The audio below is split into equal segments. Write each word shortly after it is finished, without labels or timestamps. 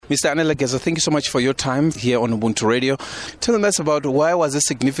Mr. Anelegezo, thank you so much for your time here on Ubuntu Radio. Tell us about why was it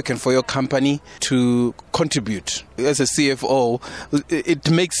significant for your company to contribute as a CFO.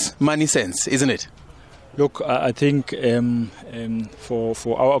 It makes money sense, isn't it? Look, I think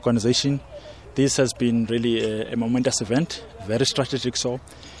for our organization, this has been really a momentous event, very strategic. So,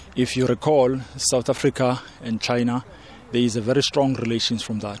 if you recall, South Africa and China, there is a very strong relations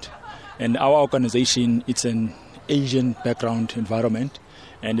from that. And our organization, it's an Asian background environment,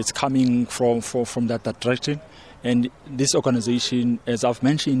 and it's coming from that direction. And this organization, as I've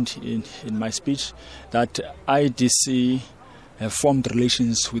mentioned in my speech, that IDC have formed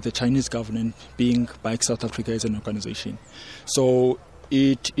relations with the Chinese government, being BRICS South Africa as an organization. So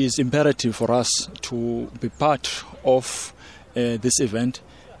it is imperative for us to be part of this event,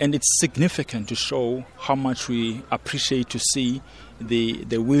 and it's significant to show how much we appreciate to see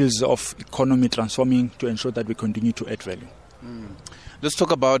the wheels of economy transforming to ensure that we continue to add value. Let's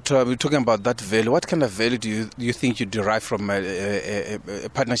talk about, we're talking about that value. What kind of value do you think you derive from a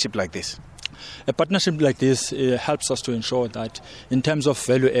partnership like this? A partnership like this helps us to ensure that in terms of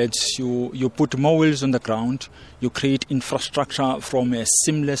value adds, you put more wheels on the ground, you create infrastructure from a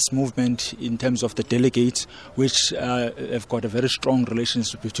seamless movement in terms of the delegates, which have got a very strong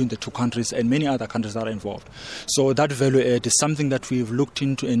relationship between the two countries and many other countries that are involved. So that value add is something that we've looked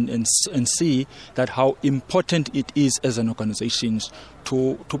into and see that how important it is as an organization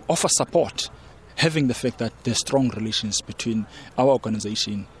to offer support, having the fact that there's strong relations between our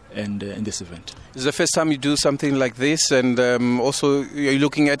organization and in this event. It's the first time you do something like this, and also you're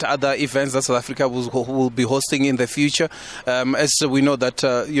looking at other events that South Africa will be hosting in the future. As we know that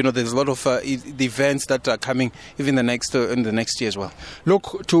there's a lot of events that are coming even in the next year as well.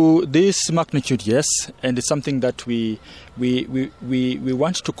 Look, to this magnitude, yes, and it's something that we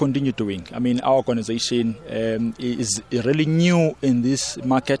want to continue doing. I mean, our organization is really new in this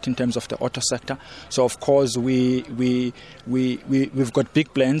market in terms of the auto sector. So of course we've got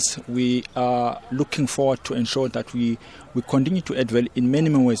big plans. We are looking forward to ensure that we continue to add value in many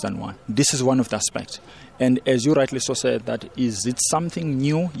more ways than one. This is one of the aspects. And as you rightly so said, that is it something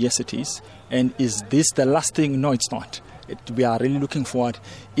new? Yes, it is. And is this the last thing? No, it's not. We are really looking forward.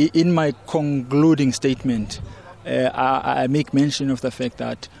 In my concluding statement, I make mention of the fact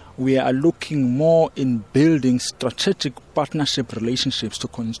that we are looking more in building strategic partnership relationships to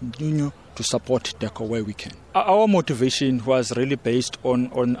continue to support DIRCO where we can. Our motivation was really based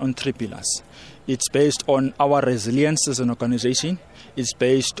on three pillars. It's based on our resilience as an organization. It's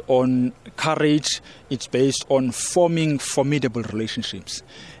based on courage. It's based on forming formidable relationships.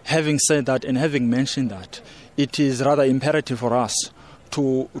 Having said that and having mentioned that, it is rather imperative for us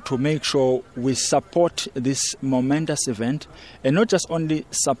to make sure we support this momentous event, and not just only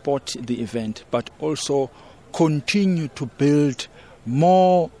support the event, but also continue to build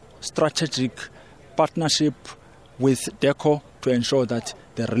more strategic partnership with DIRCO to ensure that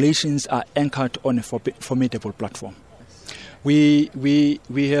the relations are anchored on a formidable platform. We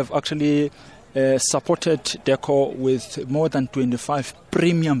have actually supported DIRCO with more than 25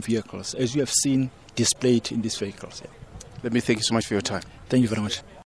 premium vehicles, as you have seen displayed in these vehicles. Let me thank you so much for your time. Thank you very much.